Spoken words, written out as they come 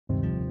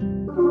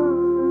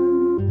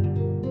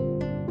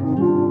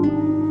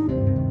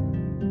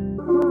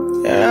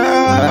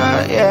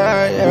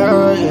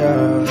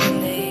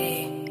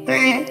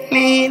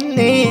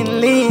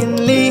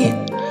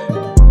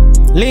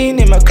Lean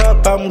in my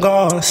cup, I'm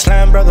gone.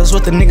 Slime brothers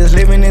with the niggas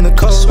living in the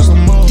coast.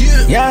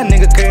 Yeah,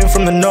 nigga came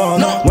from the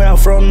north. Where I'm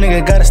from,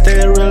 nigga, gotta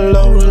stay real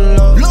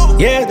low.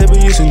 Yeah, they be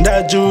using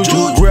that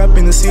juju. Grew up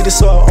in the city,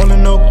 so I only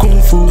know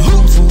kung fu.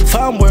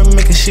 Farm boy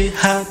making shit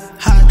hot.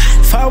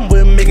 Farm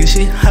boy making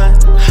shit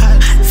hot.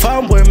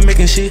 Farm boy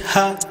making shit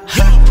hot.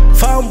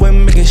 Farm boy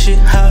making shit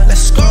hot.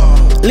 Let's go.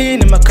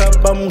 Lean in my cup,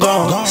 I'm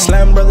gone.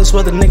 Slime brothers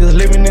with the niggas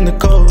living in the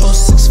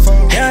coast.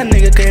 Yeah,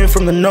 nigga came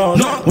from the north.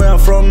 Where I'm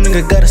from,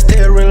 nigga, gotta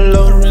stay real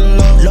low.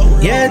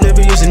 Yeah, they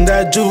be using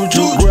that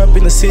juju. Grew up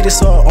in the city,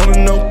 so I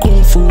only know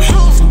kung fu.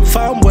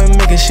 Farm boy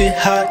making shit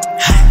hot.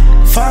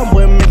 Farm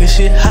boy making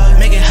shit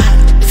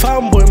hot.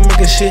 Farm boy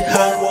making shit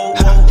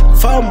hot.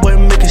 Farm boy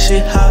making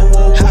shit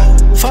hot.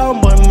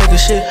 Farm boy making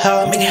shit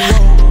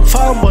hot.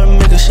 Farm boy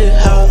making shit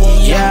hot.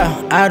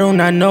 Yeah, I do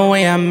not know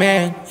where I'm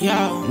at.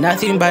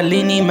 Nothing but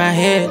lean in my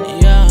head.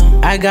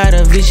 I got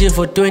a vision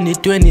for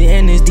 2020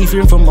 and it's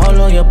different from all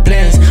of your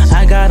plans.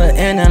 I gotta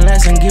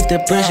analyze and give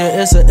the pressure.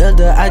 As an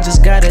elder, I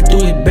just gotta do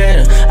it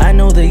better. I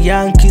know the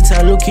young kids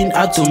are looking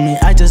up to me.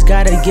 I just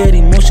gotta get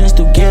emotions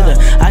together.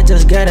 I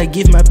just gotta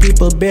give my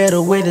people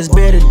better weathers,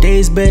 better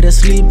days, better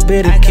sleep,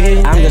 better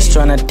care. I'm just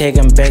tryna take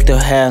them back to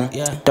hell.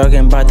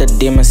 Talking about the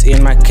demons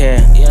in my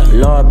care.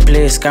 Lord,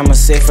 please come and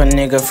save a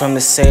nigga from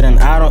the Satan.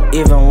 I don't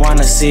even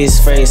wanna see his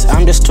face.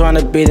 I'm just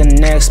tryna be the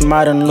next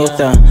Martin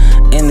Luther.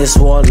 In this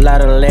world,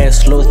 lot of legs.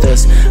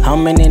 Luthers. How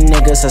many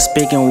niggas are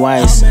speaking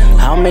wise?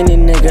 How many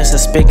niggas are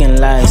speaking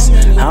lies?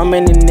 How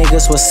many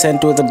niggas were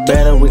sent to the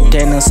better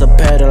retainers are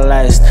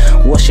paralyzed?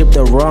 Worship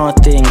the wrong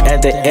thing,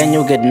 at the end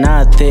you get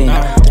nothing.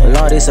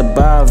 Lord is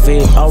above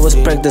it. Always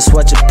practice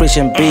what you preach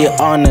and be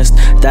honest.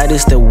 That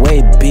is the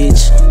way,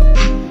 bitch.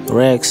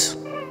 Rex,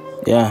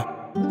 yeah.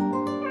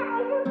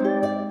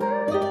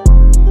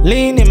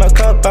 Lean in my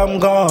cup, I'm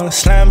gone.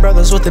 Slime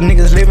brothers with the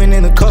niggas living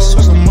in the coast.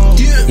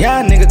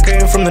 Yeah, nigga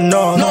came from the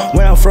north.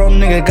 Where I'm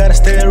from, nigga, gotta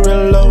stay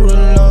real low.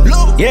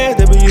 Yeah,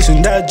 they be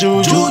using that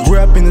juju. Grew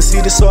up in the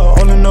city, so I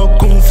only know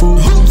kung fu.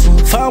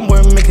 Farm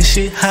boy making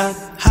shit hot.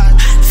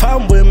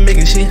 Farm boy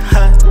making shit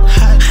hot.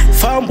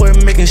 Farm boy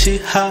making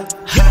shit hot.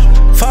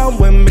 Farm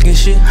boy making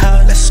shit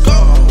hot. Let's go.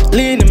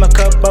 Lean in my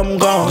cup, I'm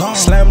gone.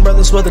 Slime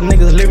brothers with the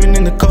niggas living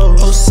in the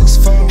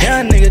coast.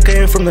 Yeah, nigga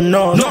came from the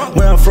north.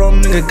 Where I'm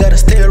from, nigga, gotta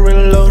stay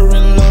real low.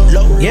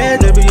 Yeah,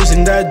 they be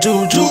using that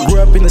juju. Grew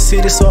up in the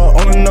city, so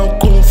I only know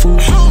kung fu.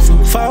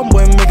 Farm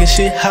boy making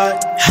shit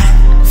hot.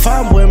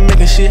 Farm boy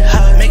making shit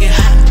hot.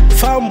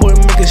 Farm boy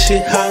making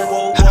shit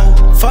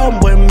hot. Farm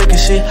boy making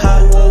shit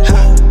hot.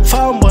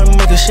 Farm boy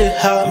making shit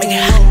hot.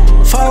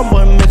 Farm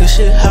boy making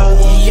shit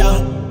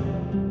hot.